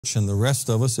And the rest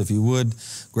of us, if you would,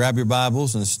 grab your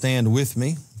Bibles and stand with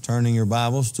me, turning your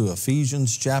Bibles to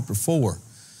Ephesians chapter 4.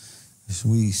 As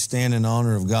we stand in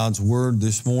honor of God's Word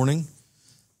this morning,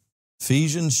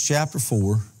 Ephesians chapter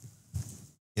 4,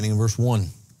 beginning in verse 1.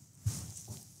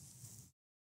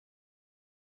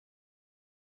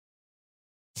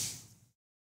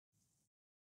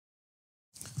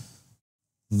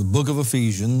 In the book of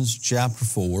Ephesians chapter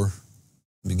 4,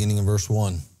 beginning in verse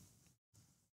 1.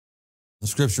 The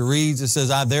scripture reads, it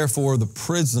says, I therefore, the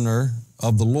prisoner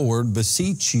of the Lord,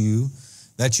 beseech you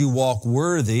that you walk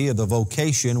worthy of the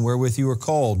vocation wherewith you are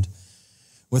called,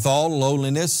 with all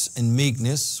lowliness and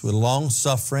meekness, with long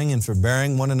suffering and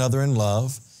forbearing one another in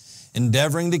love,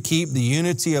 endeavoring to keep the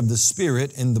unity of the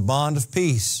Spirit in the bond of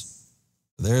peace.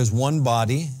 There is one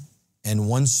body and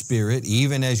one Spirit,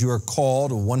 even as you are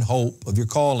called, of one hope of your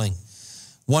calling,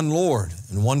 one Lord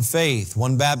and one faith,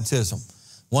 one baptism,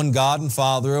 one God and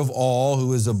Father of all,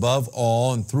 who is above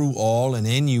all and through all and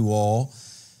in you all.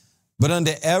 But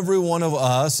unto every one of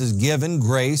us is given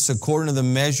grace according to the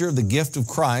measure of the gift of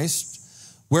Christ.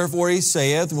 Wherefore he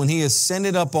saith, when he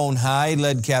ascended up on high, he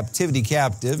led captivity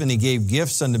captive, and he gave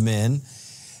gifts unto men.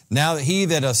 Now that he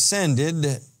that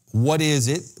ascended, what is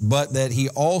it, but that he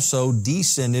also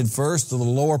descended first to the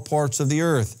lower parts of the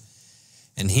earth?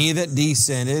 And he that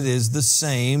descended is the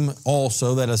same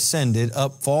also that ascended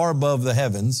up far above the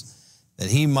heavens,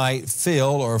 that he might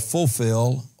fill or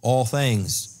fulfill all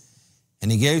things.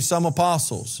 And he gave some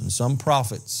apostles, and some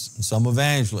prophets, and some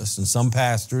evangelists, and some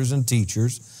pastors and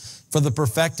teachers, for the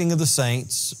perfecting of the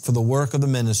saints, for the work of the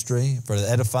ministry, for the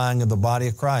edifying of the body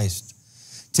of Christ,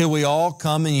 till we all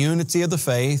come in unity of the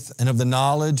faith and of the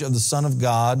knowledge of the Son of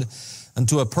God,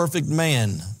 unto a perfect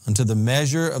man, unto the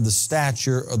measure of the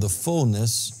stature of the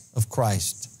fullness of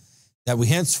Christ, that we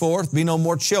henceforth be no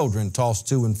more children, tossed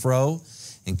to and fro,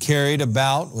 and carried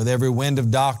about with every wind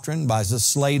of doctrine, by the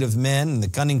sleight of men and the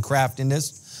cunning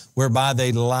craftiness, whereby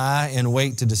they lie in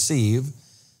wait to deceive,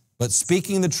 but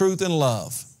speaking the truth in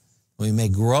love, we may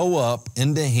grow up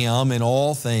into Him in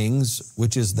all things,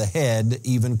 which is the head,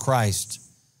 even Christ,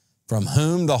 from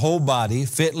whom the whole body,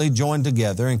 fitly joined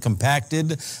together and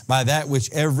compacted by that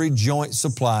which every joint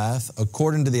supplieth,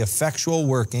 according to the effectual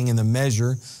working in the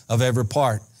measure of every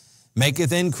part,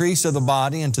 maketh increase of the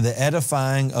body unto the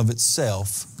edifying of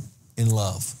itself in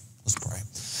love. Let's pray.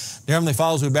 Dear Heavenly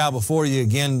Father, as we bow before you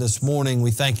again this morning,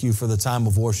 we thank you for the time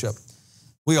of worship.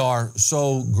 We are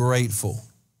so grateful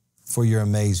for your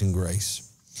amazing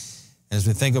grace. As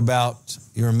we think about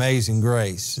your amazing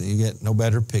grace, you get no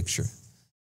better picture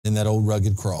than that old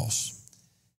rugged cross.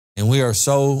 And we are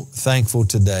so thankful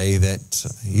today that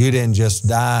you didn't just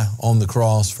die on the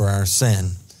cross for our sin,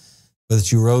 but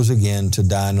that you rose again to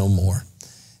die no more.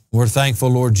 We're thankful,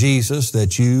 Lord Jesus,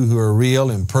 that you who are real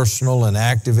and personal and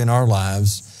active in our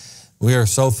lives, we are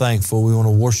so thankful. We want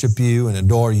to worship you and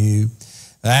adore you.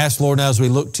 I ask, Lord, now as we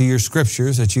look to your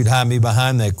scriptures, that you'd hide me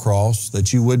behind that cross,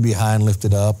 that you would be high and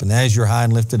lifted up. And as you're high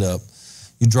and lifted up,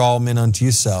 you draw men unto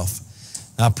yourself.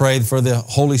 I pray for the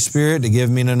Holy Spirit to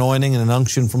give me an anointing and an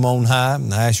unction from on high.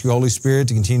 And I ask your Holy Spirit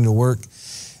to continue to work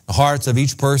the hearts of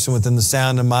each person within the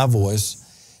sound of my voice.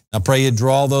 I pray you'd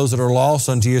draw those that are lost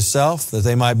unto yourself, that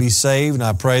they might be saved. And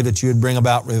I pray that you would bring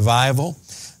about revival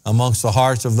amongst the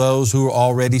hearts of those who are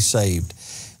already saved.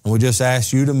 And we just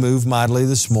ask you to move mightily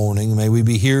this morning. May we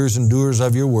be hearers and doers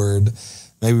of your word.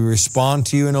 May we respond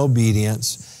to you in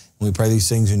obedience. And we pray these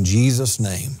things in Jesus'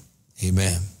 name.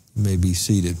 Amen. You may be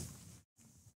seated.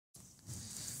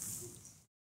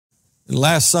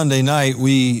 Last Sunday night,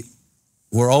 we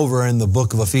were over in the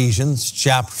book of Ephesians,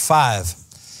 chapter 5.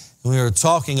 And we were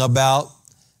talking about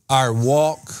our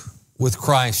walk with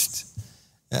Christ.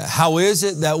 How is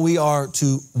it that we are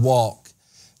to walk?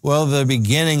 Well, the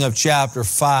beginning of chapter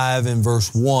 5 in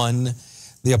verse 1,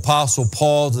 the Apostle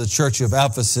Paul to the church of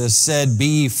Ephesus said, be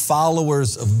ye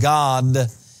followers of God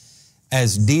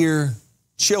as dear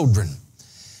children.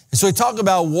 And so we talk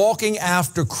about walking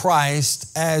after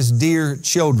Christ as dear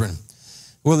children.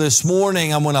 Well, this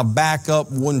morning, I'm going to back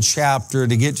up one chapter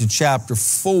to get to chapter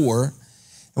 4.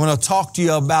 I want to talk to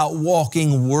you about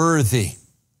walking worthy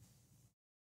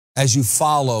as you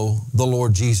follow the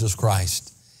Lord Jesus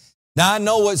Christ. Now, I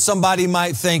know what somebody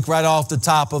might think right off the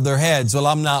top of their heads. Well,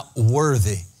 I'm not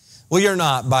worthy. Well, you're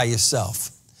not by yourself.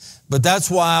 But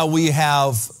that's why we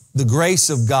have the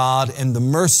grace of God and the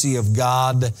mercy of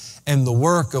God and the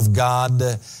work of God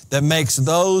that makes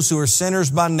those who are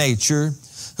sinners by nature,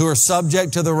 who are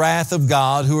subject to the wrath of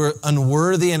God, who are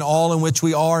unworthy in all in which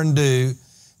we are and do,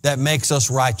 that makes us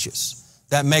righteous,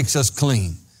 that makes us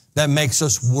clean, that makes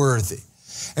us worthy.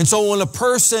 And so when a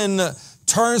person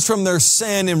turns from their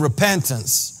sin in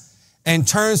repentance and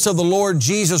turns to the Lord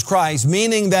Jesus Christ,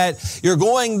 meaning that you're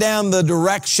going down the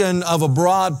direction of a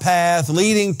broad path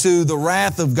leading to the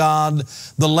wrath of God,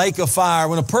 the lake of fire.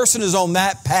 When a person is on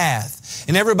that path,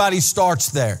 and everybody starts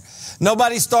there,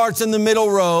 nobody starts in the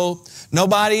middle row.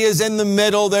 Nobody is in the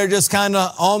middle. They're just kind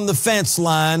of on the fence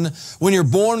line. When you're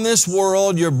born in this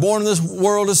world, you're born in this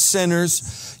world as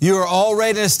sinners. You're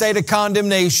already in a state of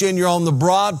condemnation. You're on the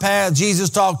broad path Jesus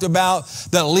talked about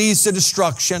that leads to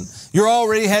destruction. You're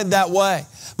already headed that way.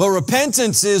 But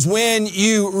repentance is when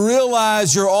you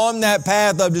realize you're on that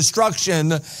path of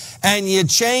destruction and you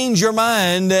change your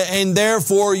mind, and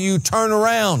therefore you turn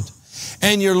around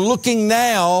and you're looking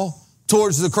now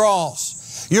towards the cross.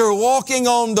 You're walking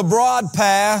on the broad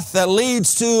path that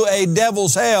leads to a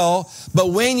devil's hell, but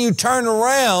when you turn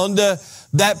around,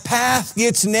 that path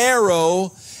gets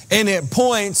narrow and it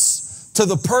points to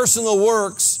the personal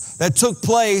works that took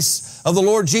place of the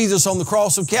Lord Jesus on the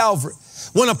cross of Calvary.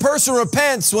 When a person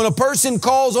repents, when a person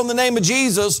calls on the name of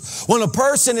Jesus, when a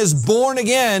person is born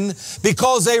again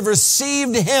because they've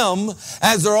received Him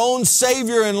as their own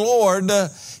Savior and Lord,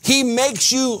 He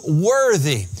makes you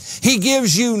worthy. He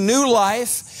gives you new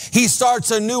life. He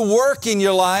starts a new work in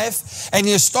your life. And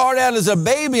you start out as a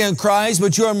baby in Christ,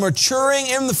 but you are maturing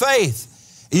in the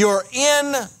faith. You're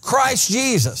in Christ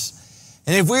Jesus.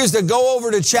 And if we was to go over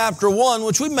to chapter 1,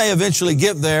 which we may eventually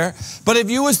get there, but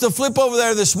if you was to flip over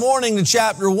there this morning to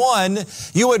chapter 1,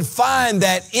 you would find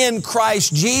that in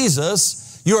Christ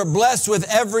Jesus, you are blessed with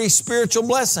every spiritual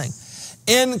blessing.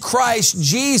 In Christ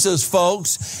Jesus,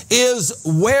 folks, is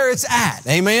where it's at.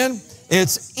 Amen?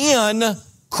 It's in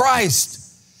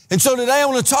Christ. And so today I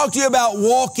want to talk to you about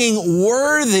walking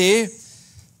worthy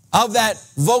of that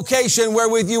vocation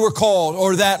wherewith you were called,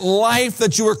 or that life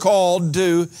that you were called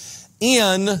to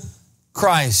in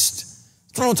Christ.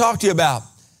 That's what I want to talk to you about.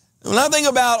 When I think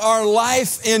about our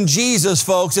life in Jesus,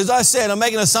 folks, as I said, I'm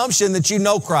making an assumption that you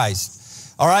know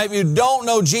Christ. All right? If you don't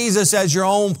know Jesus as your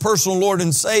own personal Lord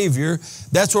and Savior,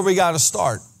 that's where we got to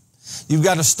start. You've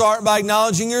got to start by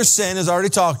acknowledging your sin, as I already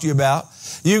talked to you about.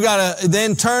 You've got to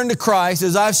then turn to Christ,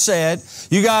 as I've said.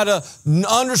 You got to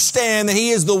understand that He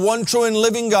is the one true and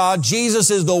living God. Jesus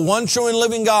is the one true and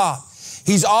living God.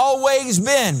 He's always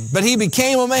been, but He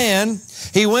became a man.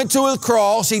 He went to a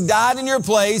cross. He died in your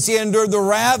place. He endured the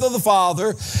wrath of the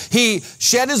Father. He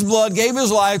shed His blood, gave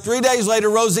His life. 3 days later,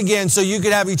 rose again so you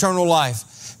could have eternal life.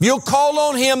 If you'll call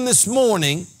on Him this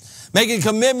morning, make a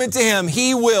commitment to Him,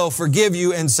 He will forgive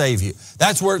you and save you.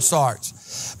 That's where it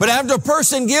starts. But after a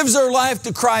person gives their life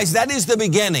to Christ, that is the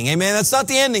beginning. Amen. That's not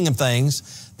the ending of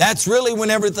things. That's really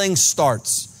when everything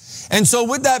starts. And so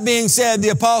with that being said, the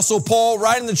Apostle Paul,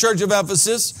 right in the church of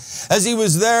Ephesus, as he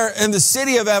was there in the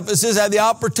city of Ephesus, had the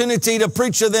opportunity to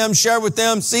preach to them, share with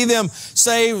them, see them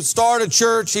saved, start a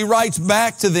church. He writes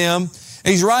back to them.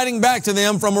 He's writing back to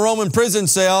them from a Roman prison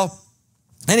cell.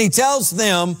 And he tells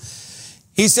them,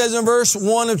 he says in verse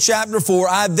 1 of chapter 4,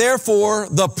 I therefore,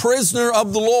 the prisoner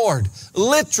of the Lord.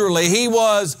 Literally, he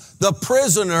was the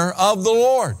prisoner of the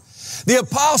Lord. The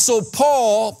Apostle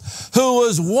Paul, who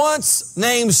was once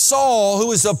named Saul, who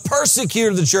was a persecutor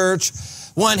of the church,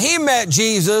 when he met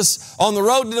Jesus on the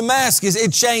road to Damascus,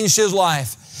 it changed his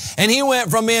life. And he went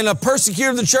from being a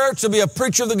persecutor of the church to be a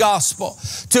preacher of the gospel,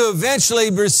 to eventually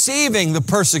receiving the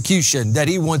persecution that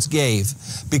he once gave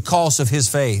because of his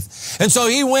faith. And so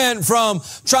he went from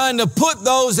trying to put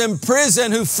those in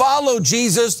prison who followed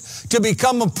Jesus to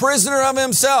become a prisoner of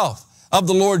himself, of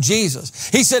the Lord Jesus.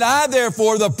 He said, I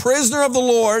therefore, the prisoner of the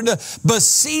Lord,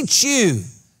 beseech you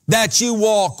that you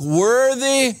walk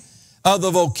worthy of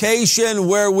the vocation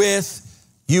wherewith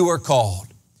you are called.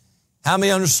 How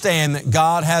many understand that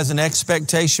God has an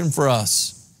expectation for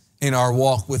us in our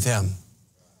walk with Him?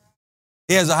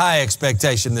 He has a high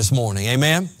expectation this morning.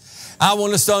 Amen? I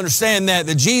want us to understand that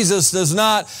Jesus does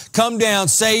not come down,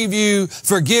 save you,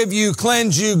 forgive you,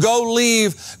 cleanse you, go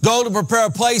to prepare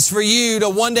a place for you to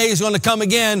one day He's going to come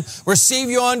again, receive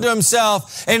you unto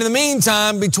Himself. And in the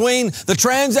meantime, between the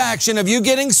transaction of you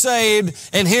getting saved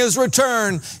and His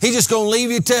return, He's just going to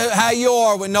leave you to how you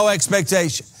are with no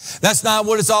expectation. That's not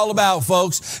what it's all about,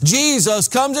 folks. Jesus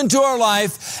comes into our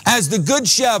life as the good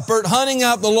shepherd hunting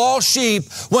out the lost sheep.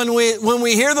 When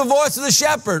we hear the voice of the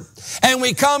shepherd and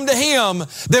we come to Him,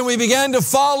 then we begin to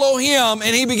follow Him,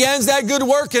 and He begins that good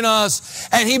work in us,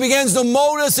 and He begins to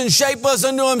mold us and shape us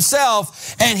unto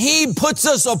Himself, and He puts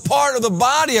us a part of the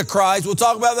body of Christ. We'll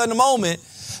talk about that in a moment.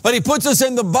 But He puts us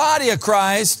in the body of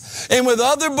Christ, and with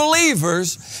other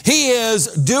believers, He is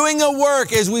doing a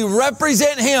work as we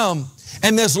represent Him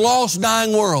in this lost,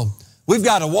 dying world. We've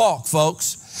got to walk,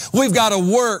 folks. We've got to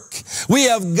work. We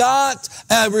have got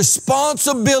a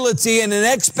responsibility and an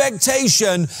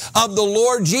expectation of the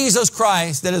Lord Jesus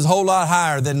Christ that is a whole lot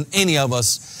higher than any of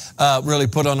us really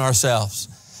put on ourselves.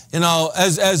 You know,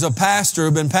 as a pastor,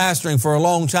 I've been pastoring for a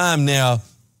long time now,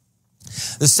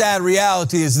 the sad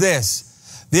reality is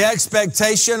this. The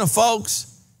expectation of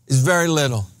folks is very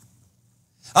little.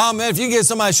 Oh, man, if you get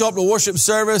somebody to show up to worship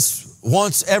service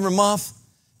once every month,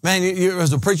 man, you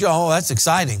as a preacher, oh, that's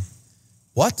exciting.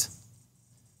 What?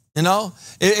 You know,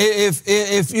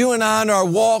 if you and I in our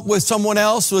walk with someone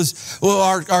else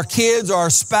our kids or our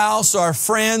spouse or our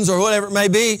friends or whatever it may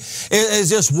be, is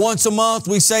just once a month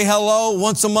we say hello,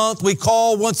 once a month we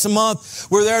call, once a month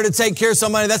we're there to take care of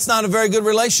somebody, that's not a very good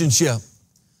relationship.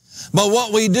 But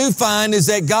what we do find is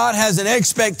that God has an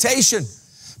expectation.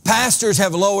 Pastors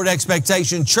have lowered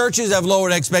expectation. Churches have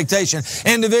lowered expectation.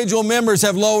 Individual members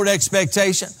have lowered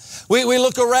expectation. We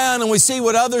look around and we see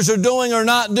what others are doing or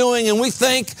not doing, and we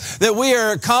think that we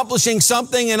are accomplishing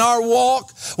something in our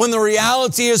walk, when the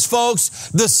reality is, folks,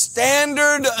 the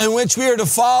standard in which we are to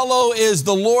follow is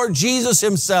the Lord Jesus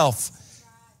Himself.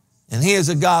 And He is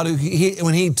a God who,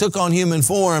 when He took on human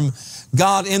form,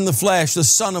 God in the flesh, the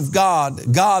Son of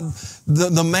God, God,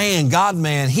 the man,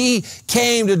 God-man, He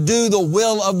came to do the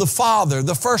will of the Father,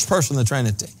 the first person of the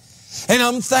Trinity. And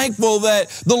I'm thankful that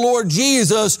the Lord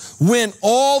Jesus went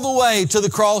all the way to the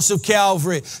cross of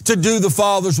Calvary to do the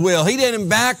Father's will. He didn't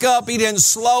back up. He didn't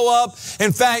slow up.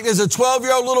 In fact, as a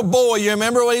 12-year-old little boy, you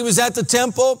remember when he was at the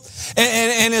temple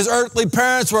and his earthly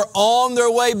parents were on their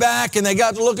way back and they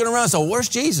got to looking around and said, where's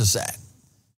Jesus at?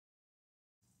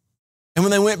 And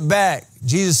when they went back,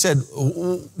 Jesus said,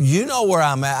 you know where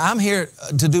I'm at. I'm here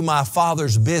to do my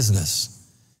Father's business.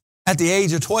 At the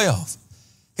age of 12.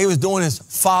 He was doing His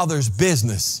Father's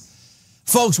business.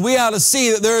 Folks, we ought to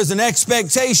see that there is an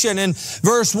expectation. In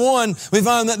verse 1, we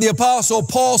find that the Apostle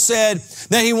Paul said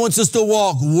that he wants us to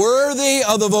walk worthy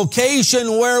of the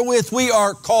vocation wherewith we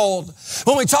are called.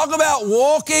 When we talk about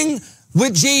walking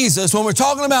with Jesus, when we're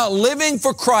talking about living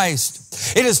for Christ,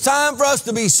 it is time for us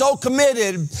to be so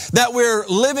committed that we're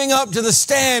living up to the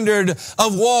standard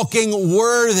of walking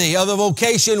worthy of the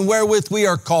vocation wherewith we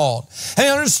are called. And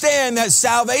understand that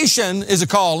salvation is a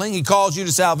calling. He calls you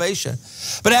to salvation.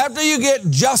 But after you get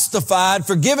justified,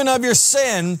 forgiven of your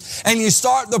sin, and you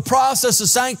start the process of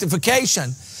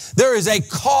sanctification, there is a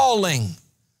calling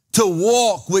to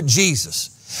walk with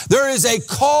Jesus. There is a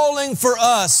calling for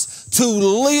us to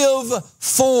live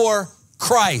for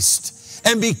Christ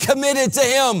and be committed to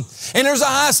Him. And there's a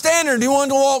high standard. You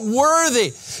want to walk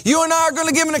worthy. You and I are going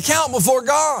to give an account before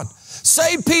God.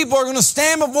 Saved people are going to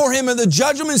stand before Him in the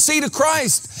judgment seat of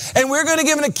Christ. And we're going to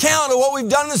give an account of what we've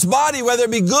done in this body, whether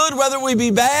it be good, whether it be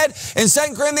bad. In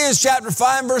 2 Corinthians chapter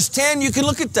 5, verse 10, you can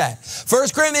look at that. 1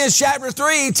 Corinthians chapter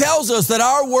 3 tells us that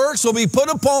our works will be put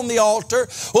upon the altar,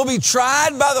 will be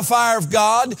tried by the fire of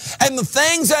God, and the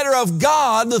things that are of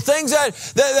God, the things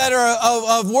that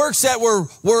are of works that were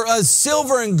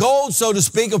silver and gold, so to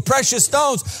speak, of precious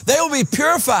stones, they will be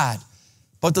purified.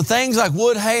 But the things like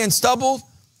wood, hay, and stubble,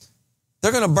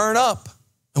 they're going to burn up,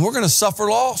 and we're going to suffer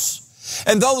loss.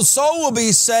 And though the soul will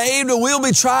be saved, we'll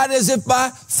be tried as if by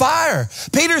fire.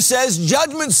 Peter says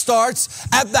judgment starts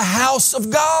at the house of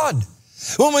God.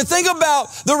 When we think about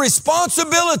the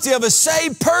responsibility of a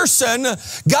saved person,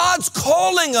 God's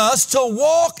calling us to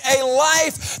walk a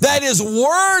life that is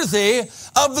worthy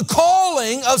of the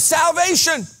calling of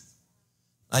salvation.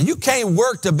 Now, you can't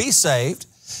work to be saved,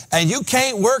 and you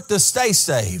can't work to stay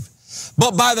saved.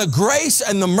 But by the grace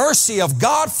and the mercy of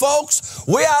God, folks,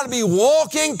 we ought to be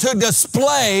walking to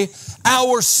display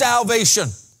our salvation.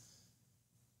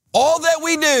 All that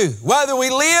we do, whether we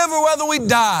live or whether we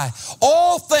die,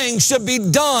 all things should be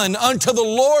done unto the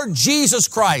Lord Jesus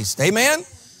Christ. Amen?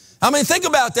 I mean, think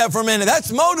about that for a minute.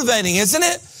 That's motivating, isn't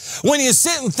it? When you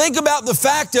sit and think about the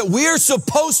fact that we're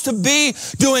supposed to be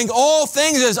doing all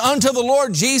things as unto the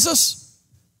Lord Jesus.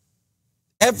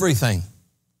 Everything.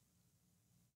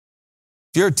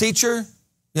 If you're a teacher,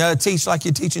 you got to teach like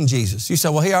you're teaching Jesus. You say,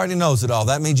 well, He already knows it all.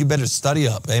 That means you better study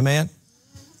up. Amen?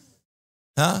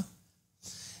 Huh?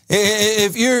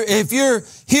 If you're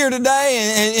here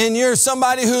today and you're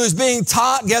somebody who is being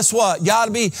taught, guess what? You ought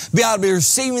to be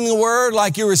receiving the word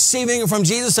like you're receiving it from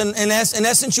Jesus. And in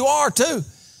essence, you are too.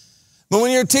 But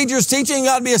when your teacher's teaching, you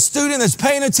ought to be a student that's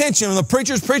paying attention. When the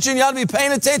preacher's preaching, you ought to be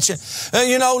paying attention.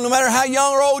 No matter how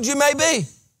young or old you may be.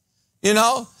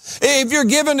 If you're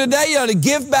giving today, you ought to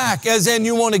give back, as in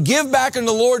you want to give back unto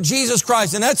the Lord Jesus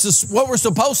Christ. And that's what we're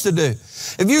supposed to do.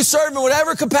 If you serve in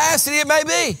whatever capacity it may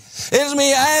be, it is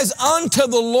me as unto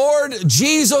the Lord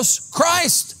Jesus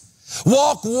Christ.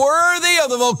 Walk worthy of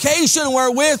the vocation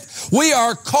wherewith we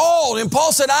are called. And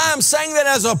Paul said, I am saying that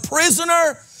as a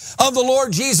prisoner of the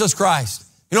Lord Jesus Christ.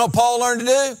 You know what Paul learned to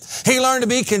do? He learned to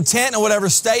be content in whatever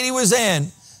state he was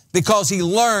in because he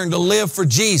learned to live for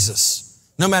Jesus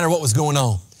no matter what was going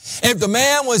on. If the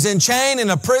man was in chain in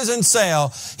a prison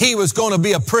cell, he was going to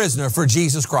be a prisoner for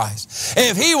Jesus Christ.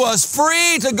 If he was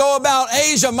free to go about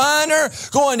Asia Minor,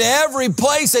 going to every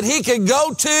place that he could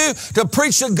go to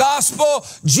preach the gospel,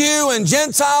 Jew and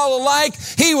Gentile alike,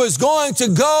 he was going to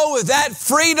go with that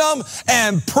freedom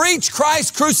and preach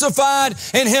Christ crucified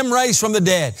and Him raised from the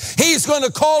dead. He's going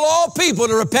to call all people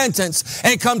to repentance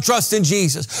and come trust in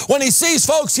Jesus. When he sees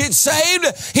folks get saved,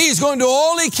 he's going to do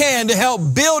all he can to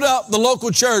help build up the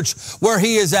local church where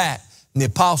he is at. And the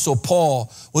Apostle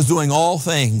Paul was doing all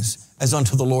things as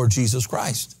unto the Lord Jesus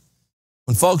Christ.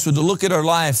 When folks would look at our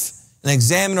life and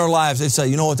examine our lives, they'd say,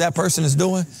 you know what that person is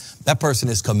doing? That person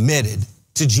is committed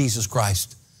to Jesus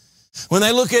Christ. When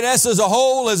they look at us as a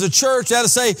whole, as a church, they ought to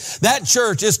say, that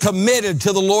church is committed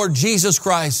to the Lord Jesus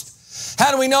Christ.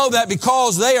 How do we know that?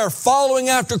 Because they are following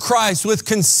after Christ with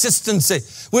consistency,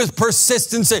 with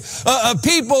persistency.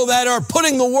 People that are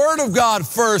putting the Word of God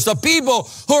first. People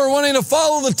who are wanting to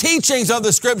follow the teachings of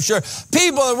the Scripture.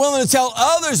 People that are willing to tell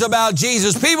others about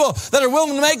Jesus. People that are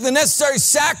willing to make the necessary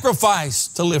sacrifice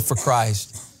to live for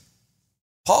Christ.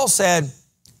 Paul said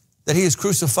that he is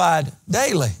crucified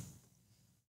daily.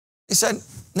 He said,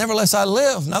 nevertheless I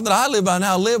live. Not that I live by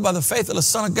now, I live by the faith of the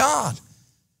Son of God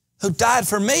who died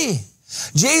for me.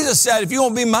 Jesus said, if you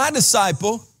want to be my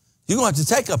disciple, you're going to have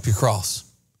to take up your cross.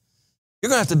 You're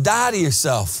going to have to die to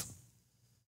yourself.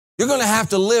 You're going to have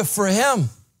to live for Him.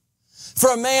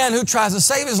 For a man who tries to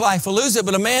save his life will lose it,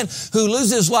 but a man who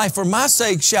loses his life for my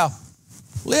sake shall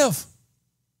live.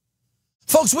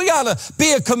 Folks, we got to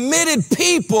be a committed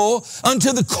people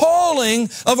unto the calling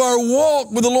of our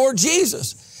walk with the Lord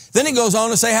Jesus. Then he goes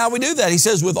on to say how we do that. He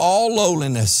says, with all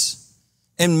lowliness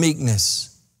and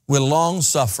meekness, with long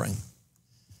suffering.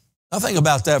 Now think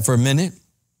about that for a minute.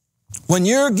 When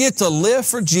you get to live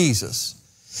for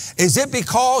Jesus, is it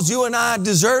because you and I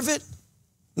deserve it?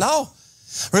 No.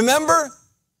 Remember,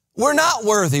 we're not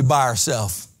worthy by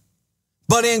ourselves.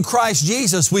 But in Christ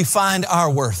Jesus, we find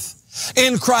our worth.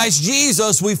 In Christ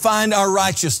Jesus, we find our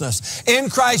righteousness. In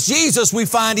Christ Jesus, we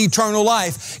find eternal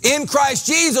life. In Christ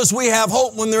Jesus, we have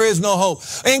hope when there is no hope.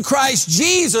 In Christ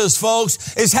Jesus,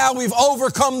 folks, is how we've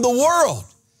overcome the world.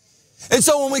 And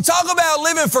so when we talk about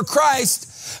living for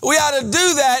Christ, we ought to do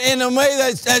that in a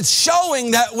way that's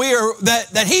showing that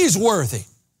that He's worthy.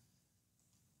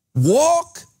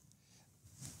 Walk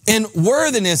in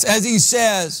worthiness, as he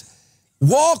says.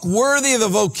 Walk worthy of the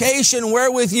vocation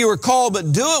wherewith you are called,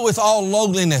 but do it with all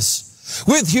lowliness,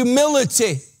 with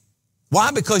humility.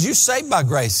 Why? Because you're saved by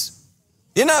grace.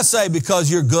 You're not saved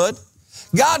because you're good.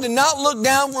 God did not look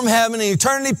down from heaven in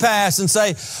eternity past and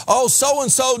say, oh,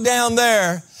 so-and-so down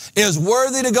there is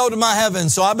worthy to go to my heaven,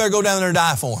 so I better go down there and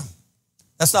die for him.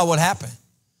 That's not what happened.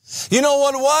 You know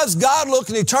what it was? God looked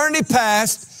in eternity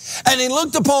past, and He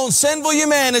looked upon sinful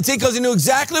humanity because He knew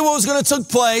exactly what was going to take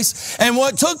place. And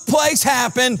what took place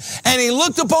happened. And He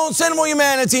looked upon sinful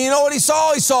humanity. You know what He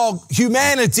saw? He saw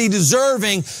humanity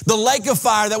deserving the lake of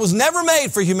fire that was never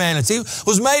made for humanity.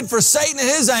 Was made for Satan and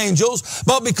his angels.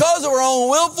 But because of our own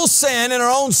willful sin and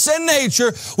our own sin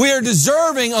nature, we are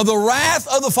deserving of the wrath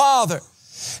of the Father.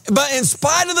 But in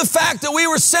spite of the fact that we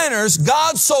were sinners,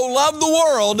 God so loved the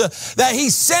world that He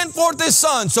sent forth His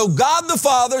Son. So God the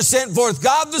Father sent forth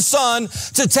God the Son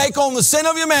to take on the sin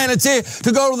of humanity,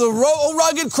 to go to the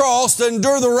rugged cross, to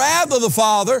endure the wrath of the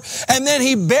Father. And then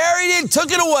He buried it,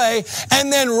 took it away,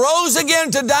 and then rose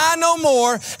again to die no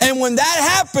more. And when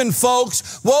that happened,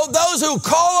 folks, well, those who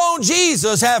call on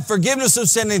Jesus have forgiveness of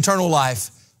sin and eternal life,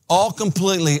 all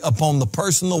completely upon the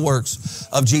personal works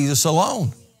of Jesus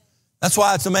alone. That's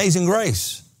why it's amazing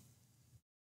grace.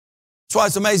 That's why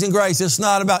it's amazing grace. It's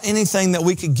not about anything that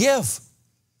we could give.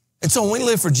 And so when we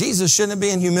live for Jesus, shouldn't it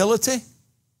be in humility?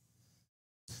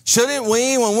 Shouldn't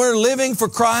we, when we're living for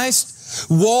Christ,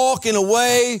 walk in a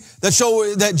way that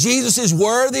show that Jesus is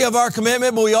worthy of our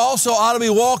commitment, but we also ought to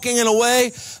be walking in a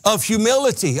way of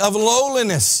humility, of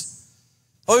lowliness.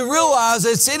 We realize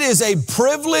that it is a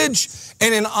privilege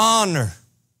and an honor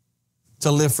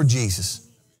to live for Jesus.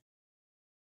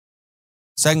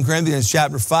 2 Corinthians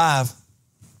chapter 5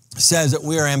 says that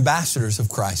we are ambassadors of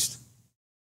Christ.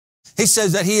 He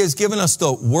says that He has given us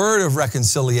the word of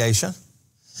reconciliation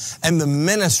and the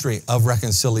ministry of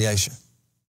reconciliation.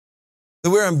 That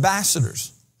we're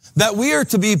ambassadors. That we are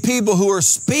to be people who are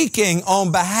speaking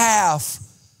on behalf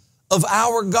of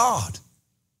our God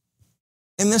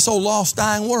in this old lost,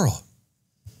 dying world.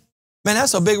 Man,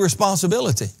 that's a big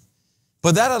responsibility.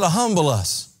 But that ought to humble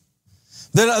us.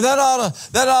 That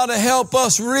ought to help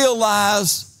us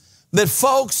realize that,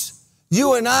 folks,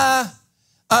 you and I,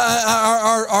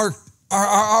 our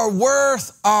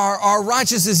worth, our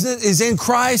righteousness is in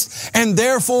Christ, and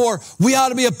therefore we ought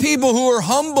to be a people who are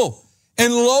humble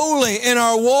and lowly in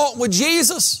our walk with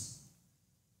Jesus.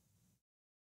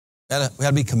 We ought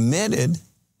to be committed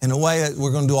in a way that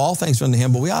we're going to do all things unto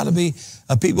Him, but we ought to be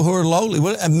a people who are lowly.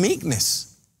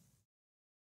 Meekness.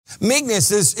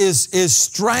 Meekness is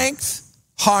strength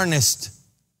harnessed.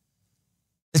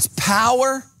 It's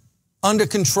power under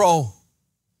control.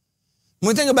 When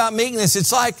we think about meekness,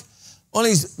 it's like one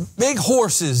of these big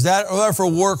horses that are for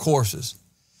work horses.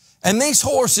 And these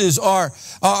horses are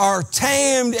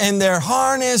tamed and they're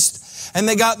harnessed, and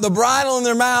they got the bridle in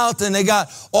their mouth, and they got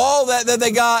all that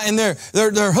they got, and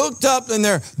they're hooked up, and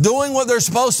they're doing what they're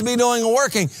supposed to be doing and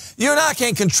working. You and I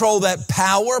can't control that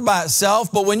power by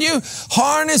itself, but when you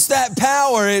harness that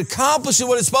power, it accomplishes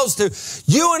what it's supposed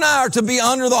to. You and I are to be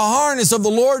under the harness of the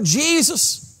Lord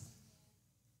Jesus.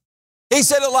 He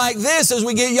said it like this: as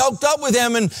we get yoked up with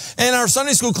Him, and in our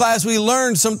Sunday school class, we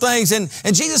learned some things, and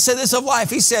Jesus said this of life.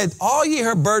 He said, all ye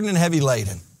are burdened and heavy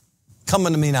laden, come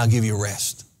unto me and I'll give you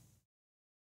rest.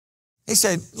 He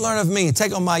said, learn of me and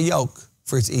take on my yoke,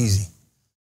 for it's easy.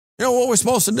 You know what we're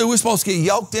supposed to do? We're supposed to get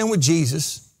yoked in with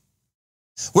Jesus.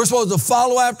 We're supposed to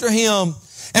follow after Him,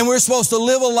 and we're supposed to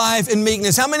live a life in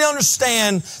meekness. How many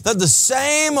understand that the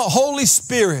same Holy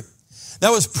Spirit that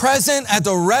was present at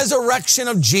the resurrection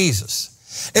of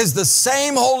Jesus is the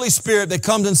same Holy Spirit that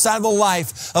comes inside of the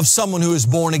life of someone who is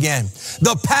born again?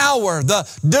 The power, the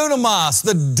dunamis,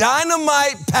 the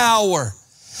dynamite power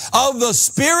of the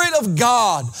Spirit of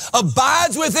God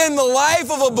abides within the life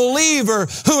of a believer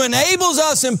who enables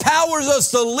us, empowers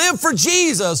us to live for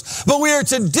Jesus. But we are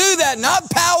to do that, not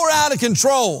power out of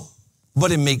control,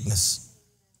 but in meekness.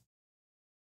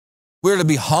 We're to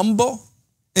be humble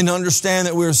and understand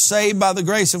that we're saved by the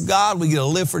grace of God. We get to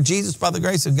live for Jesus by the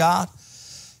grace of God.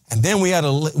 And then we ought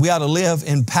to live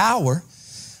in power,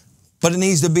 but it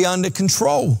needs to be under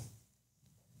control.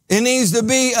 It needs to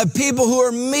be a people who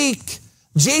are meek.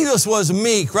 Jesus was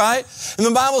meek, right? And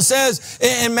the Bible says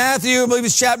in Matthew, I believe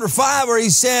it's chapter 5, where He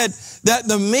said that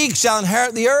the meek shall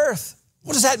inherit the earth.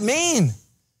 What does that mean?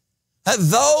 That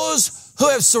those who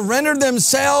have surrendered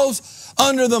themselves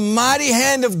under the mighty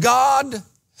hand of God,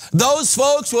 those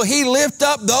folks will He lift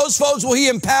up, those folks will He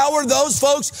empower, those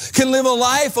folks can live a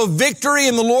life of victory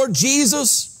in the Lord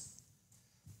Jesus.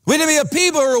 We're to be a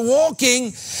people who are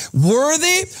walking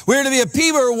worthy. We're to be a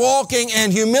people who are walking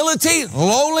in humility,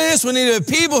 lowliness. We need to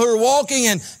be people who are walking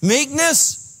in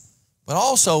meekness, but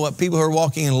also people who are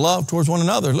walking in love towards one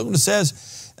another. Look what it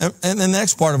says in the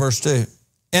next part of verse 2.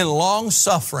 In long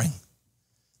suffering.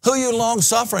 Who are you long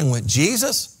suffering with?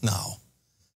 Jesus?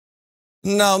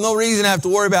 No reason to have to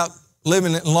worry about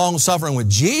living in long suffering with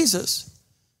Jesus.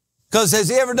 Because has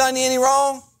He ever done you any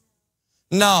wrong?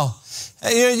 No.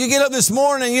 You get up this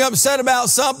morning and you're upset about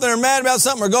something or mad about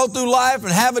something or go through life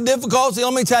and have a difficulty.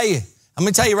 Let me tell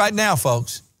you right now,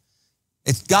 folks,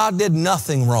 God did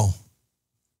nothing wrong.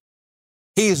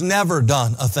 He has never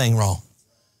done a thing wrong.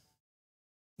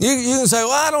 You can say,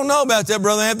 well, I don't know about that,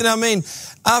 Brother Anthony. I mean,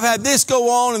 I've had this go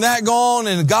on and that go on,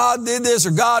 and God did this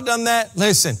or God done that.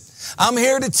 Listen, I'm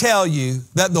here to tell you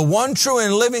that the one true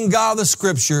and living God of the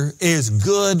Scripture is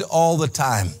good all the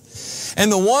time. And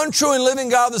the one true and living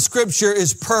God of the Scripture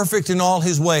is perfect in all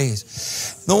His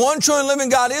ways. The one true and living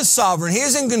God is sovereign. He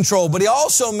is in control, but He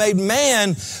also made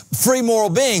man free moral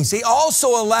beings. He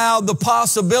also allowed the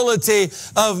possibility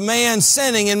of man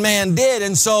sinning, and man did.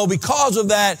 And so because of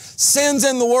that, sin's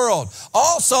in the world.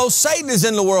 Also, Satan is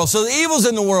in the world. So the evil's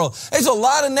in the world. There's a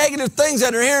lot of negative things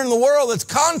that are here in the world that's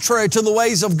contrary to the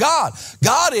ways of God.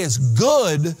 God is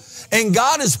good, and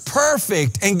God is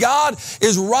perfect, and God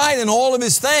is right in all of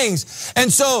His things.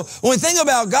 And so when we think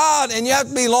about God and you have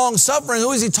to be long-suffering,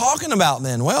 who is He talking about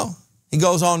then? Well, He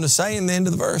goes on to say in the end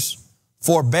of the verse,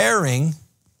 forbearing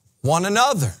one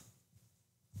another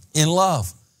in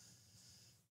love.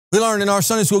 We learned in our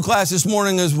Sunday school class this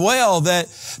morning as well that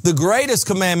the greatest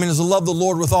commandment is to love the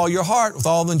Lord with all your heart, with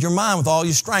all your mind, with all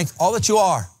your strength, all that you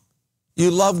are.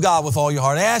 You love God with all your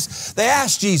heart. They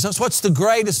asked Jesus, what's the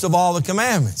greatest of all the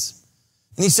commandments?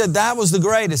 And He said that was the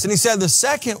greatest. And He said the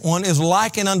second one is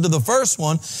likened unto the first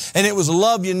one, and it was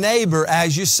love your neighbor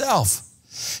as yourself.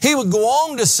 He would go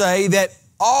on to say that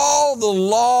all the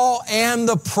law and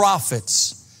the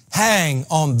prophets hang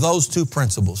on those two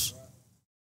principles.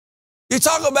 You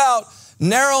talk about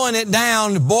narrowing it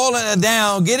down, boiling it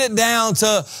down, get it down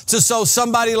to so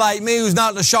somebody like me who's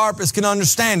not the sharpest can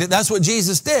understand it. That's what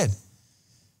Jesus did.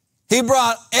 He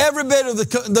brought every bit of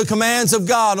the commands of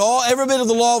God, every bit of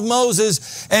the law of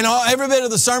Moses, and every bit of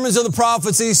the sermons of the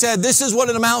prophets. And he said, this is what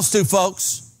it amounts to,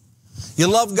 folks. You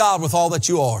love God with all that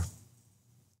you are.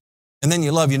 And then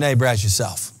you love your neighbor as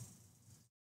yourself.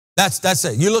 That's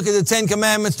it. You look at the 10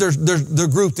 Commandments, they're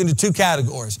grouped into two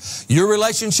categories. Your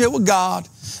relationship with God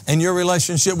and your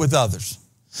relationship with others.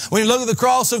 When you look at the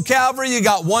cross of Calvary, you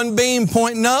got one beam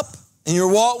pointing up in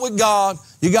your walk with God.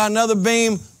 You got another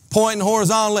beam pointing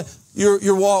horizontally,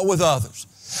 your walk with others.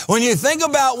 When you think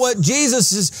about what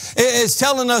Jesus is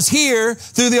telling us here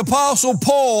through the Apostle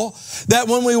Paul, that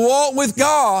when we walk with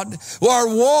God, our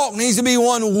walk needs to be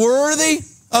one worthy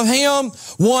of Him,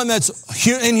 one that's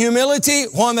in humility,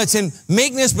 one that's in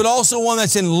meekness, but also one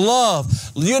that's in love.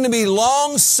 You're going to be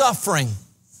long-suffering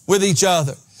with each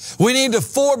other. We need to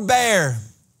forbear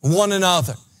one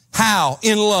another. How?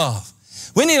 In love.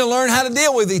 We need to learn how to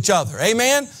deal with each other.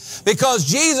 Amen? Because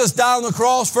Jesus died on the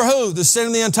cross for who? The sin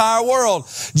of the entire world.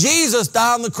 Jesus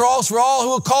died on the cross for all who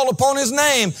will call upon His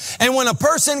name. And when a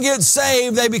person gets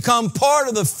saved, they become part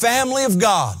of the family of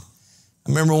God. I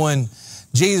remember when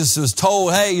Jesus was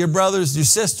told, hey, your brothers, your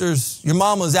sisters, your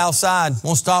mama's outside,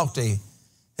 wants to talk to you.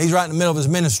 He's right in the middle of His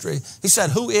ministry. He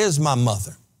said, who is my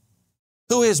mother?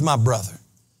 Who is my brother?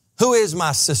 Who is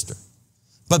my sister?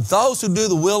 But those who do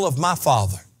the will of my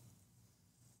Father.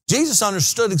 Jesus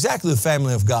understood exactly the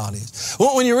family of God is.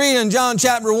 When you read in John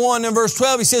chapter 1 and verse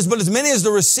 12, He says, but as many as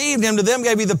received Him, to them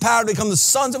gave He the power to become the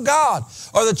sons of God,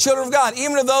 or the children of God,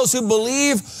 even to those who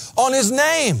believe on His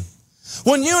name.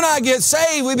 When you and I get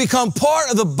saved, we become part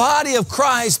of the body of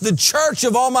Christ, the church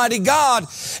of Almighty God,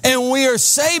 and we are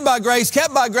saved by grace,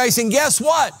 kept by grace, and guess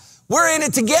what? We're in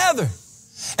it together.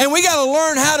 And we got to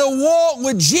learn how to walk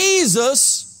with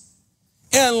Jesus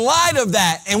in light of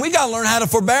that, and we got to learn how to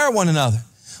forbear one another.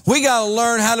 We got to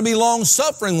learn how to be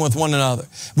long-suffering with one another.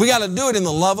 We got to do it in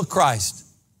the love of Christ.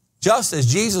 Just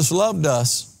as Jesus loved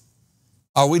us,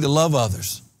 are we to love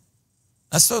others.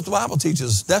 That's what the Bible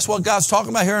teaches. That's what God's talking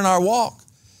about here in our walk.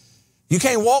 You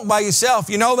can't walk by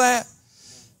yourself. You know that?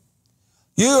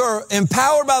 You are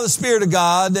empowered by the Spirit of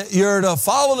God. You're to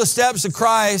follow the steps of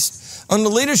Christ under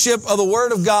the leadership of the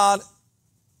Word of God.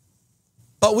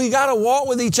 But we got to walk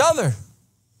with each other.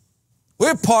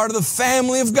 We're part of the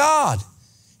family of God.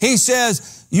 He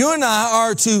says, you and I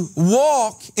are to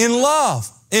walk in love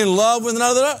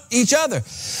with each other.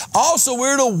 Also,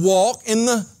 we're to walk in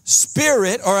the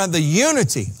Spirit, or the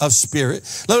unity of Spirit.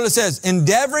 Look what it says,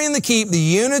 endeavoring to keep the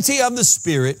unity of the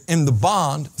Spirit in the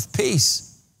bond of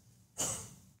peace.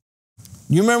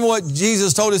 You remember what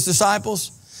Jesus told His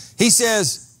disciples? He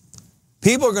says,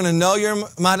 people are going to know you're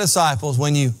my disciples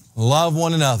when you love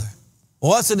one another.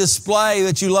 Well, what's a display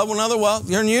that you love one another? Well,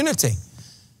 you're in unity.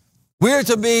 We're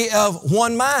to be of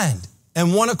one mind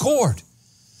and one accord.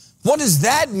 What does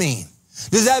that mean?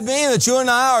 Does that mean that you and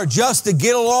I are just to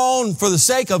get along for the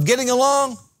sake of getting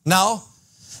along? No.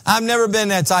 I've never been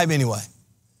that type anyway.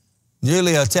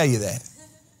 Usually I'll tell you that.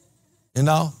 You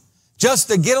know?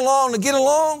 Just to get along.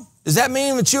 Does that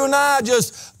mean that you and I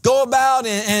just go about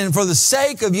and for the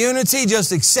sake of unity,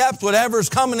 just accept whatever's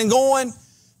coming and going?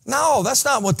 No, that's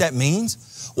not what that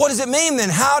means. What does it mean then?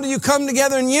 How do you come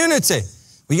together in unity?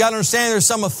 Well, you got to understand there's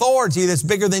some authority that's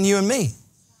bigger than you and me.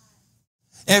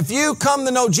 If you come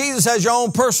to know Jesus as your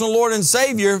own personal Lord and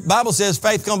Savior, the Bible says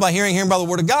faith comes by hearing by the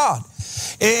Word of God.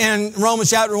 In Romans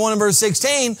chapter 1 and verse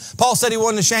 16, Paul said he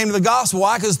wasn't ashamed of the gospel.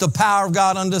 Why? Because it's the power of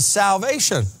God unto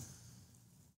salvation.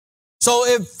 So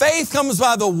if faith comes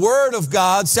by the Word of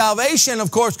God, salvation, of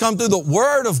course, comes through the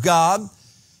Word of God,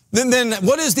 then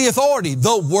what is the authority?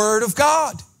 The Word of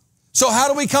God. So how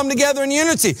do we come together in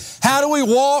unity? How do we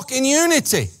walk in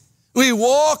unity? We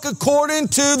walk according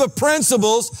to the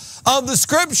principles of the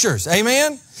Scriptures.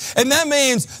 Amen? And that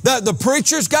means that the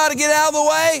preacher's got to get out of the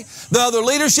way. The other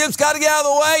leadership's got to get out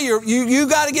of the way. You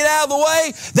got to get out of the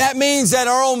way. That means that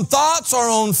our own thoughts, our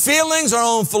own feelings, our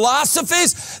own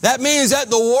philosophies, that means that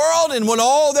the world and what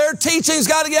all their teaching's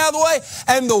got to get out of the way.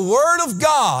 And the Word of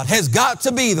God has got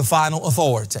to be the final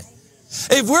authority.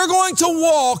 If we're going to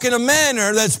walk in a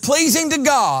manner that's pleasing to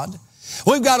God,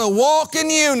 we've got to walk in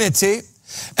unity.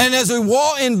 And as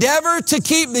we endeavor to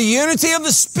keep the unity of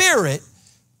the Spirit,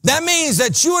 that means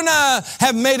that you and I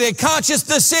have made a conscious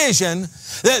decision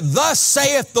that thus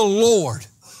saith the Lord,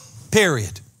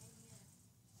 period.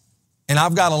 And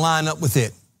I've got to line up with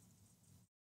it.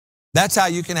 That's how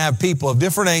you can have people of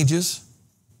different ages,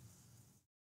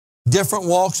 different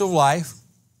walks of life,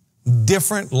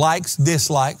 different likes,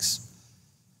 dislikes.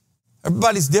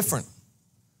 Everybody's different.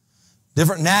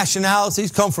 Different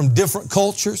nationalities, come from different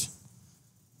cultures.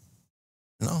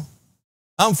 You know,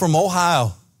 I'm from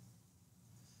Ohio.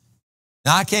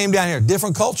 Now, I came down here,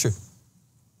 different culture.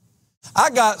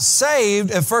 I got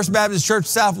saved at First Baptist Church,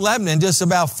 South Lebanon, just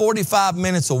about 45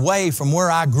 minutes away from where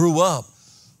I grew up.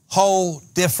 Whole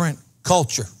different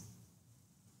culture.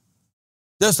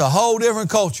 Just a whole different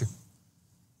culture.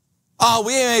 Oh,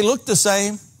 we ain't look the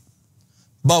same,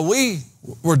 but we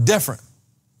were different.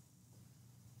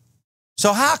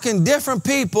 So how can different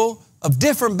people of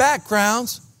different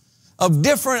backgrounds, of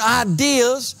different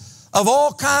ideas, of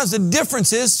all kinds of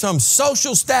differences, from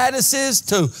social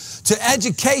statuses to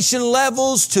education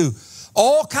levels to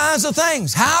all kinds of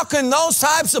things, how can those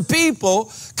types of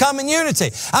people come in unity?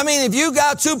 I mean, if you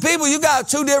got two people, you got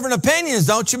two different opinions,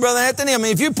 don't you, Brother Anthony? I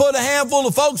mean, if you put a handful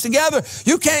of folks together,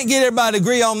 you can't get everybody to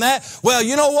agree on that. Well,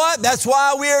 you know what? That's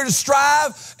why we are to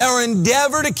strive or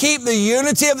endeavor to keep the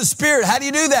unity of the Spirit. How do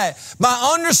you do that?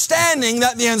 By understanding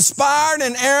that the inspired,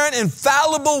 inerrant,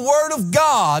 infallible Word of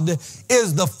God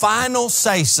is the final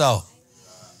say-so.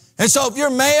 And so if you're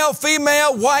male,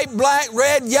 female, white, black,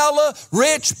 red, yellow,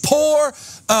 rich, poor,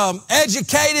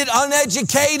 educated,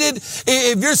 uneducated,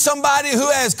 if you're somebody who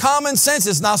has common sense,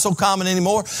 it's not so common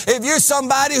anymore. If you're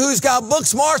somebody who's got book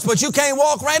smarts, but you can't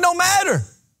walk around, it don't matter.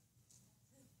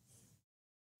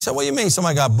 So what do you mean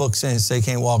somebody got book sense, they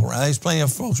can't walk around? There's plenty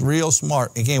of folks real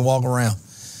smart and can't walk around.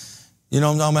 You know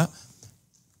what I'm talking about?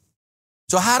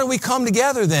 So how do we come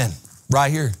together then?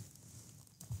 Right here.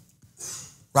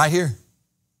 Right here.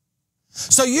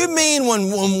 So you mean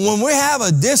when we have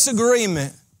a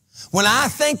disagreement, when I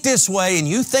think this way and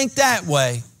you think that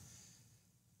way,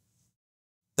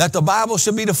 that the Bible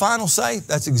should be the final say?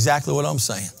 That's exactly what I'm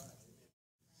saying.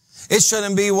 It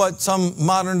shouldn't be what some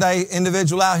modern day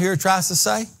individual out here tries to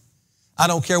say. I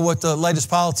don't care what the latest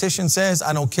politician says.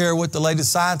 I don't care what the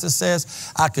latest scientist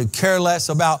says. I could care less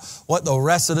about what the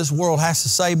rest of this world has to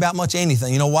say about much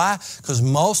anything. You know why? Because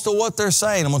most of what they're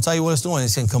saying, I'm going to tell you what it's doing,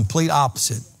 it's in complete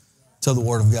opposite to the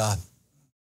Word of God.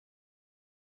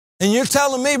 And you're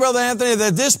telling me, Brother Anthony,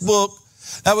 that this book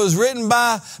that was written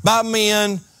by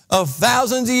men of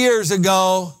thousands of years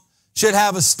ago should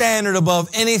have a standard above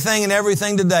anything and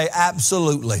everything today?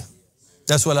 Absolutely.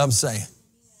 That's what I'm saying.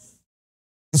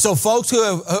 And so folks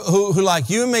who like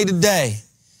you and me today,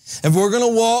 if we're going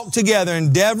to walk together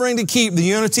endeavoring to keep the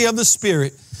unity of the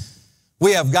Spirit,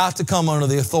 we have got to come under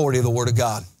the authority of the Word of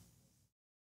God.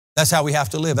 That's how we have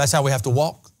to live. That's how we have to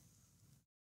walk.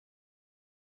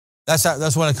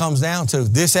 That's what it comes down to.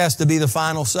 This has to be the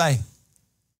final say.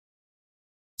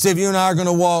 See, if you and I are going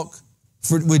to walk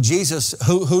with Jesus,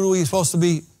 who are we supposed to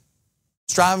be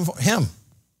striving for? Him,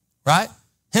 right?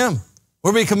 Him.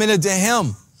 We're being committed to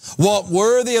Him. Walk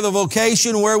worthy of the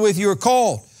vocation wherewith you are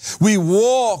called. We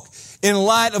walk in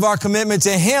light of our commitment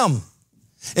to Him.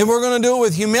 If we're going to do it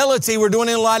with humility, we're doing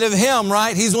it in light of Him,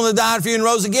 right? He's the one that died for you and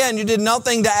rose again. You did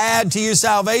nothing to add to your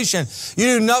salvation.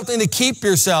 You do nothing to keep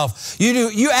yourself.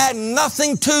 You add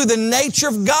nothing to the nature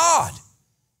of God.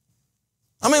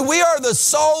 I mean, we are the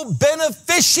sole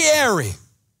beneficiary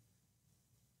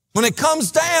when it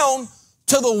comes down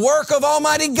to the work of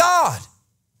Almighty God.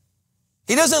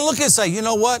 He doesn't look and say, you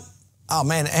know what? Oh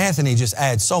man, Anthony just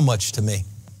adds so much to me.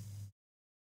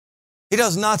 He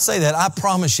does not say that. I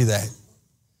promise you that.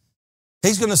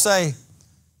 He's going to say,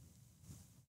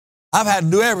 I've had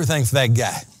to do everything for that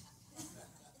guy.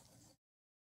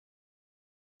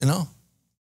 You know?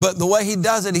 But the way he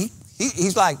does it,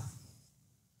 he's like,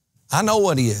 I know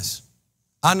what he is.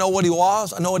 I know what he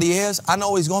was. I know what he is. I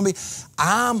know what he's going to be.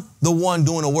 I'm the one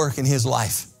doing the work in his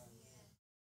life.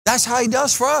 That's how he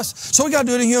does for us. So we got to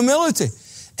do it in humility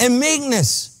and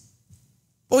meekness.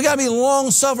 But we got to be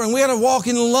long-suffering. We got to walk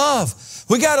in love.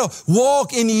 We got to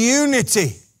walk in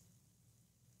unity.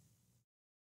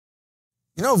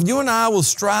 You know, if you and I will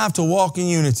strive to walk in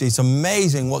unity, it's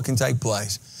amazing what can take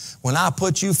place. When I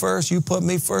put you first, you put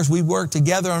me first, we work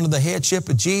together under the headship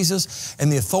of Jesus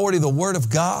and the authority of the Word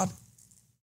of God.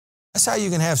 That's how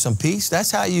you can have some peace. That's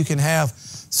how you can have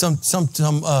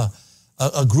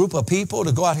a group of people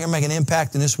to go out here and make an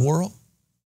impact in this world.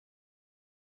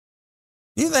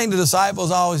 You think the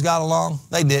disciples always got along?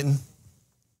 They didn't.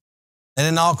 They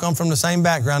didn't all come from the same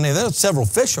background. There were several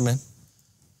fishermen,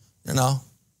 you know.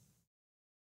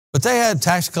 But they had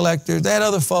tax collectors. They had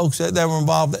other folks that were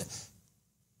involved.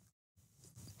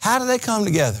 How did they come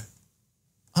together?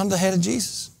 Under the head of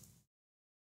Jesus.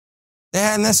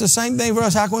 And that's the same thing for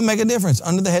us. How can we make a difference?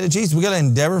 Under the head of Jesus. We've got to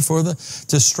endeavor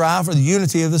to strive for the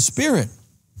unity of the Spirit.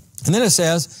 And then it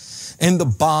says, in the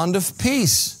bond of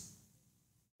peace.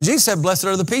 Jesus said, blessed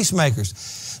are the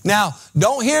peacemakers. Now,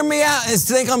 don't hear me out and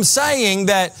think I'm saying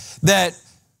that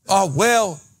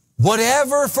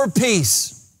whatever for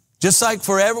peace. Just like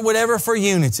forever, whatever for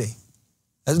unity.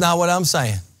 That's not what I'm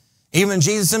saying. Even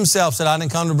Jesus himself said, I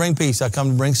didn't come to bring peace, I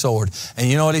come to bring sword. And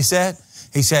you know what he said?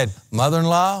 He said,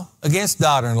 mother-in-law against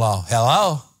daughter-in-law.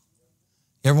 Hello?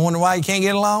 You ever wonder why you can't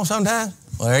get along sometimes?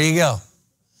 Well, there you go.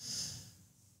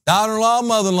 Daughter-in-law,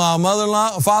 mother-in-law,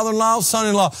 mother-in-law, father-in-law,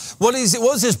 son-in-law. What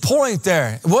was his point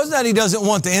there? It wasn't that he doesn't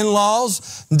want the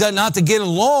in-laws not to get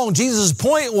along. Jesus'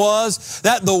 point was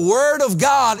that the Word of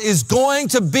God is going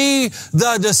to be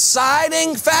the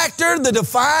deciding factor, the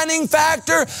defining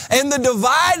factor, and the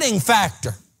dividing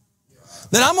factor.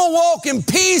 That I'm going to walk in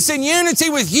peace and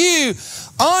unity with you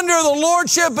under the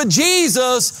lordship of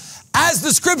Jesus as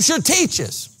the Scripture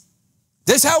teaches.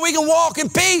 This is how we can walk in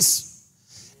peace.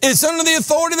 It's under the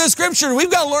authority of the Scripture. We've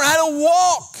got to learn how to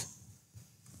walk.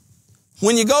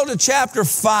 When you go to chapter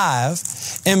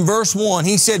 5 and verse 1,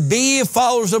 he said, be ye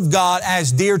followers of God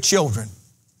as dear children.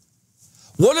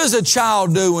 What does a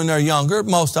child do when they're younger?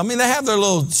 Most of them, they have their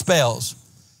little spells.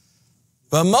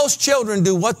 But most children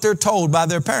do what they're told by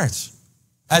their parents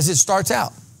as it starts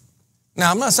out. Now,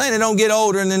 I'm not saying they don't get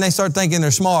older and then they start thinking they're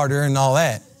smarter and all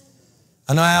that.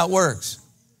 I know how it works.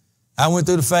 I went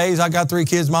through the phase. I got 3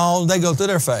 kids of my own. They go through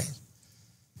their phase.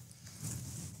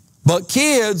 But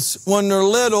kids, when they're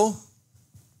little,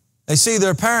 they see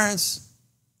their parents.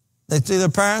 They see their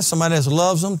parents, somebody that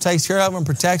loves them, takes care of them,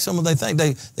 protects them, and they think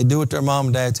they do what their mom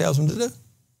and dad tells them to do.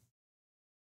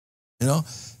 You know,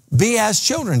 be as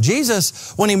children.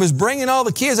 Jesus, when he was bringing all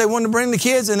the kids, they wanted to bring the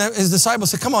kids, and his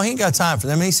disciples said, come on, he ain't got time for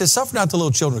them. And he said, suffer not the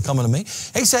little children to come unto me.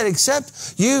 He said,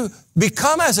 except you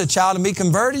become as a child and be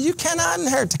converted, you cannot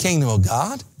inherit the kingdom of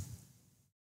God.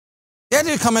 You have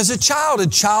to come as a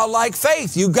childlike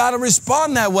faith. You've got to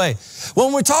respond that way.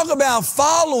 When we talk about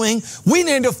following, we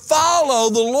need to follow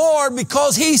the Lord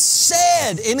because he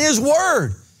said in his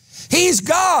word. He's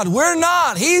God. We're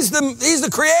not. He's the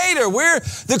creator. We're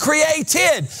the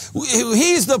created.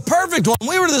 He's the perfect one.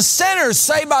 We were the sinners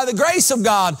saved by the grace of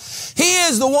God. He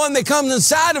is the one that comes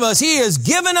inside of us. He has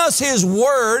given us his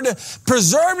word,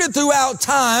 preserved it throughout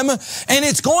time, and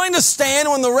it's going to stand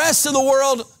when the rest of the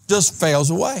world just fails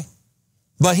away.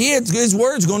 But his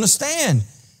word's going to stand.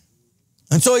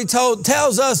 And so he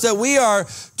tells us that we are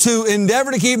to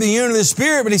endeavor to keep the unity of the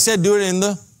Spirit, but he said do it in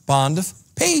the bond of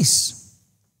peace.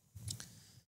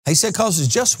 He said, because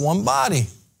it's just one body.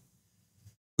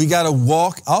 We got to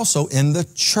walk also in the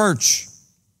church.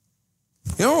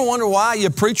 You ever wonder why your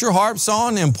preacher harps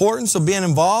on the importance of being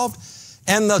involved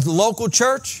in the local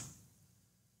church?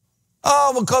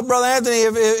 Oh, because Brother Anthony,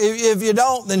 if you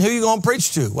don't, then who are you going to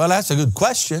preach to? Well, that's a good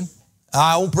question.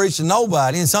 I won't preach to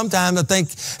nobody. And sometimes I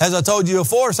think, as I told you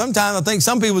before, sometimes I think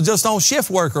some people just don't shift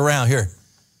work around here.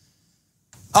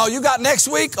 Oh, you got next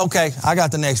week? Okay, I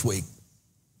got the next week.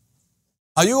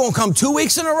 Are you going to come 2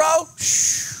 weeks in a row?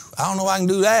 I don't know if I can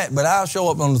do that, but I'll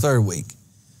show up on the 3rd week.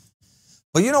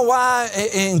 Well, you know why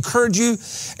I encourage you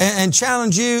and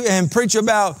challenge you and preach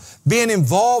about being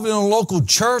involved in a local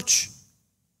church?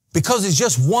 Because it's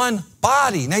just one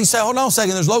body. Now you say, hold on a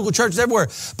second, there's local churches everywhere.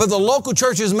 But the local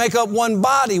churches make up one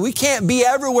body. We can't be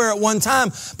everywhere at one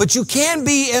time, but you can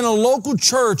be in a local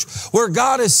church where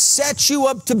God has set you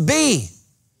up to be.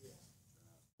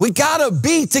 We got to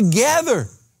be together.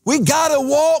 We got to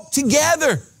walk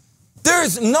together.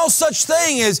 There's no such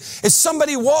thing as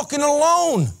somebody walking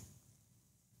alone.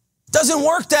 It doesn't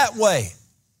work that way.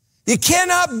 You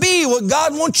cannot be what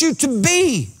God wants you to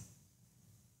be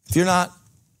if you're not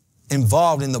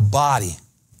involved in the body.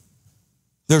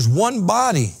 There's one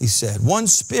body, he said, one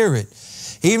Spirit.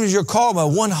 Even as you're called by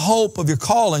one hope of your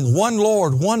calling, one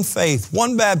Lord, one faith,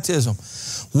 one baptism,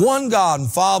 one God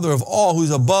and Father of all,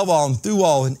 who's above all and through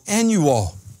all and in you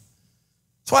all.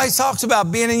 That's why he talks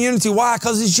about being in unity. Why?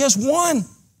 Because it's just one.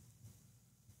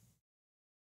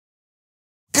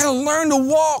 Got to learn to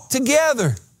walk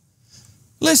together.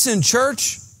 Listen,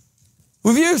 church,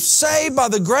 if you're saved by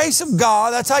the grace of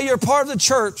God, that's how you're part of the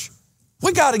church.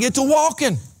 We got to get to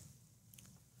walking.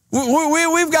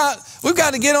 We've got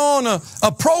to get on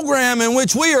a program in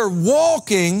which we are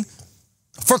walking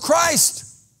for Christ.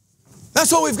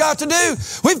 That's what we've got to do.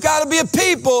 We've got to be a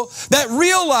people that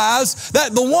realize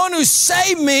that the one who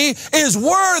saved me is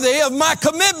worthy of my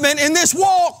commitment in this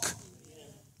walk.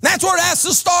 That's where it has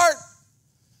to start.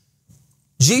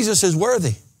 Jesus is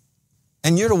worthy,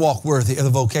 and you're to walk worthy of the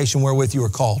vocation wherewith you are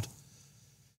called.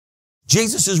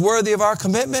 Jesus is worthy of our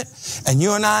commitment, and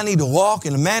you and I need to walk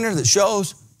in a manner that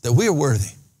shows that we are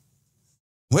worthy.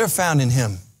 We're found in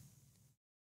him.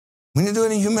 We need to do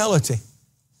it in humility.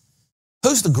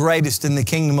 Who's the greatest in the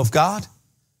kingdom of God?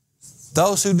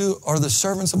 Those who are the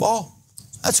servants of all.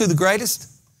 That's who the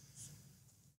greatest.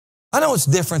 I know it's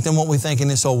different than what we think in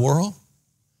this old world.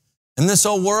 In this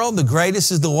old world, the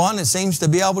greatest is the one that seems to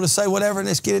be able to say whatever and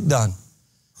just get it done.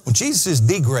 Well, Jesus is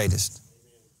the greatest.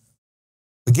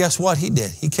 But guess what he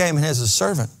did? He came in as a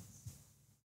servant.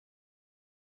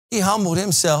 He humbled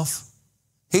himself.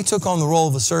 He took on the role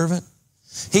of a servant.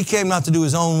 He came not to do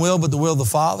his own will, but the will of the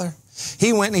Father.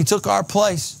 He went and he took our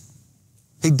place.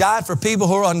 He died for people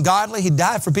who are ungodly. He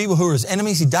died for people who are his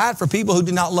enemies. He died for people who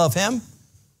did not love him.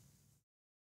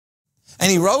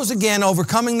 And he rose again,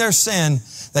 overcoming their sin,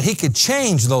 that he could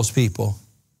change those people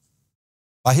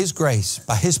by his grace,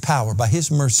 by his power, by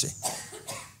his mercy,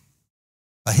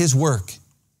 by his work.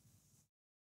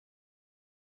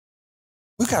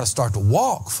 We've got to start to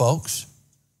walk, folks.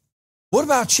 What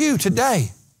about you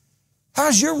today?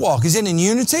 How's your walk? Is it in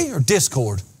unity or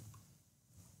discord?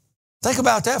 Think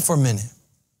about that for a minute.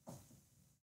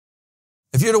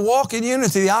 If you're to walk in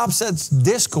unity, the opposite's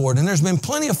discord. And there's been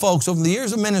plenty of folks over the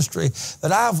years of ministry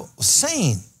that I've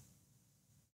seen.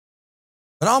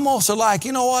 But I'm also like,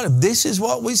 you know what? If this is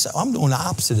what we say, I'm doing the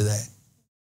opposite of that.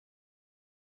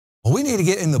 Well, we need to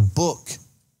get in the book,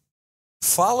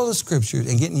 follow the Scriptures,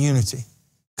 and get in unity.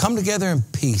 Come together in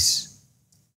peace.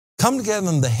 Come together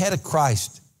in the head of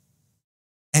Christ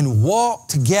and walk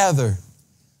together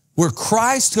where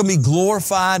Christ can be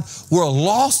glorified, where a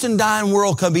lost and dying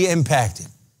world can be impacted.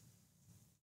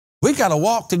 We've got to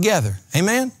walk together.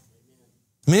 Amen?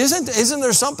 I mean, isn't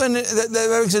there something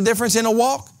that makes a difference in a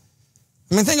walk?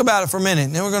 I mean, think about it for a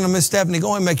minute. Then we're going to Miss Stephanie.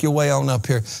 Go and make your way on up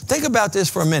here. Think about this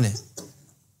for a minute.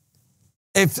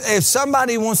 If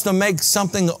somebody wants to make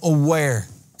something aware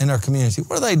in our community,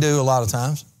 what do they do a lot of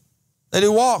times? They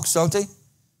do walks, don't they?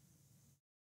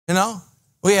 You know,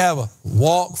 we have a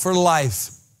walk for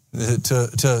life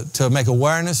to make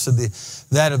awareness of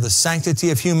that of the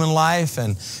sanctity of human life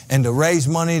and to raise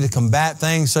money to combat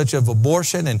things such as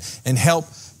abortion and help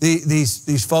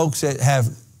these folks that have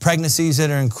pregnancies that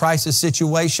are in crisis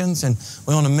situations, and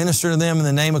we want to minister to them in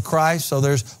the name of Christ. So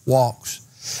there's walks.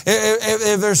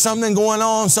 If there's something going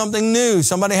on, something new,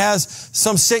 somebody has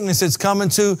some sickness that's coming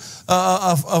to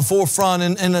a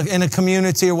forefront in a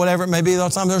community or whatever it may be,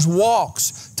 there's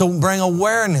walks to bring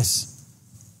awareness.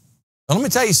 Now, let me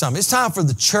tell you something. It's time for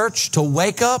the church to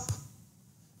wake up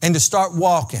and to start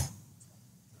walking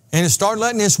and to start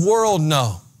letting this world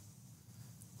know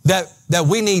that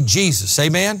we need Jesus.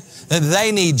 Amen? That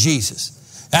they need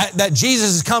Jesus. That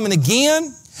Jesus is coming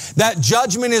again. That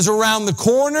judgment is around the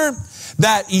corner.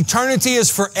 That eternity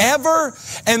is forever,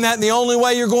 and that the only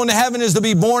way you're going to heaven is to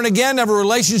be born again, to have a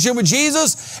relationship with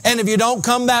Jesus. And if you don't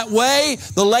come that way,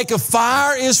 the lake of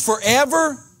fire is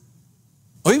forever.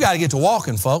 Well, we've got to get to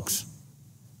walking, folks.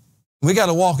 We've got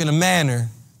to walk in a manner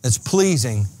that's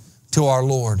pleasing to our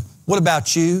Lord. What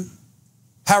about you?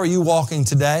 How are you walking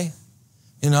today?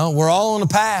 You know, we're all on a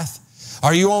path.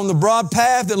 Are you on the broad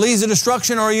path that leads to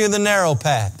destruction, or are you in the narrow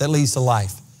path that leads to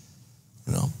life?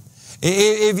 You know,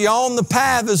 if you're on the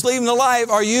path that's leading to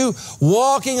life, are you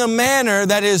walking a manner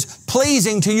that is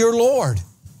pleasing to your Lord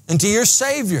and to your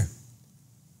Savior?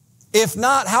 If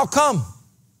not, how come?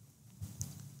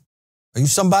 Are you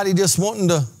somebody just wanting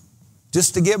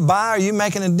to get by? Or are you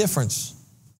making a difference?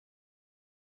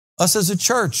 Us as a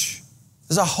church,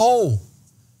 as a whole,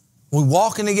 we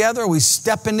walking together, we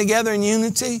stepping together in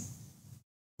unity.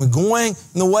 We're going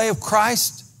in the way of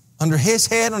Christ under His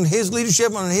head, under His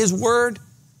leadership, under His word.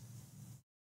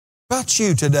 About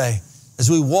you today as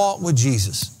we walk with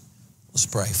Jesus. Let's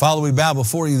pray. Father, we bow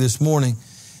before you this morning,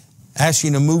 ask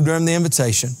you to move during the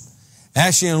invitation.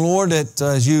 Ask you, Lord, that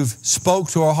as you've spoke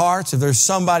to our hearts, if there's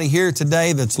somebody here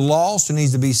today that's lost and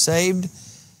needs to be saved,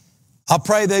 I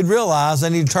pray they'd realize they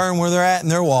need to turn where they're at in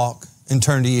their walk and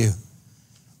turn to you.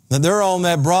 That they're on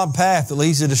that broad path that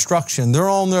leads to destruction. They're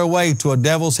on their way to a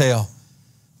devil's hell.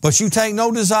 But you take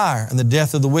no desire in the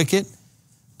death of the wicked,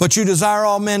 but you desire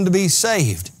all men to be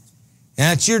saved.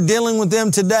 And that you're dealing with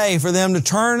them today for them to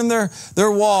turn in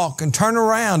their walk and turn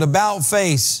around about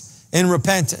face in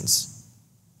repentance.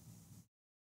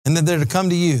 And that they're to come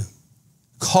to you,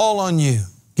 call on you,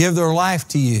 give their life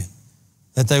to you,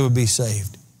 that they would be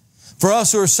saved. For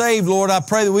us who are saved, Lord, I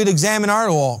pray that we'd examine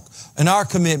our walk and our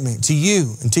commitment to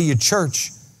you and to your church,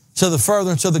 to the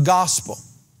furtherance of the gospel.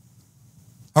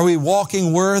 Are we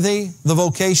walking worthy the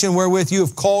vocation wherewith you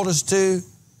have called us to?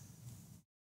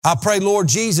 I pray, Lord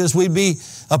Jesus, we'd be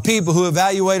a people who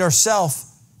evaluate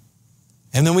ourselves,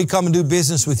 and then we come and do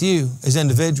business with you as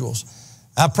individuals.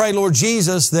 I pray, Lord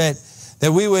Jesus,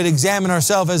 that we would examine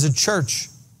ourselves as a church.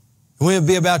 And we would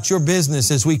be about your business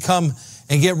as we come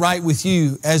and get right with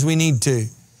you as we need to.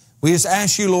 We just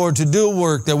ask you, Lord, to do a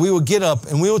work that we will get up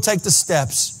and we will take the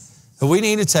steps that we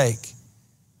need to take,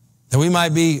 that we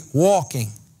might be walking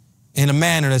in a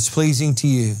manner that's pleasing to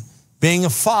you. being a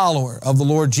follower of the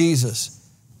Lord Jesus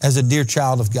as a dear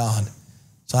child of God.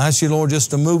 So I ask you, Lord,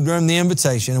 just to move during the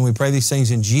invitation, and we pray these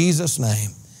things in Jesus'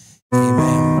 name.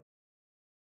 Amen.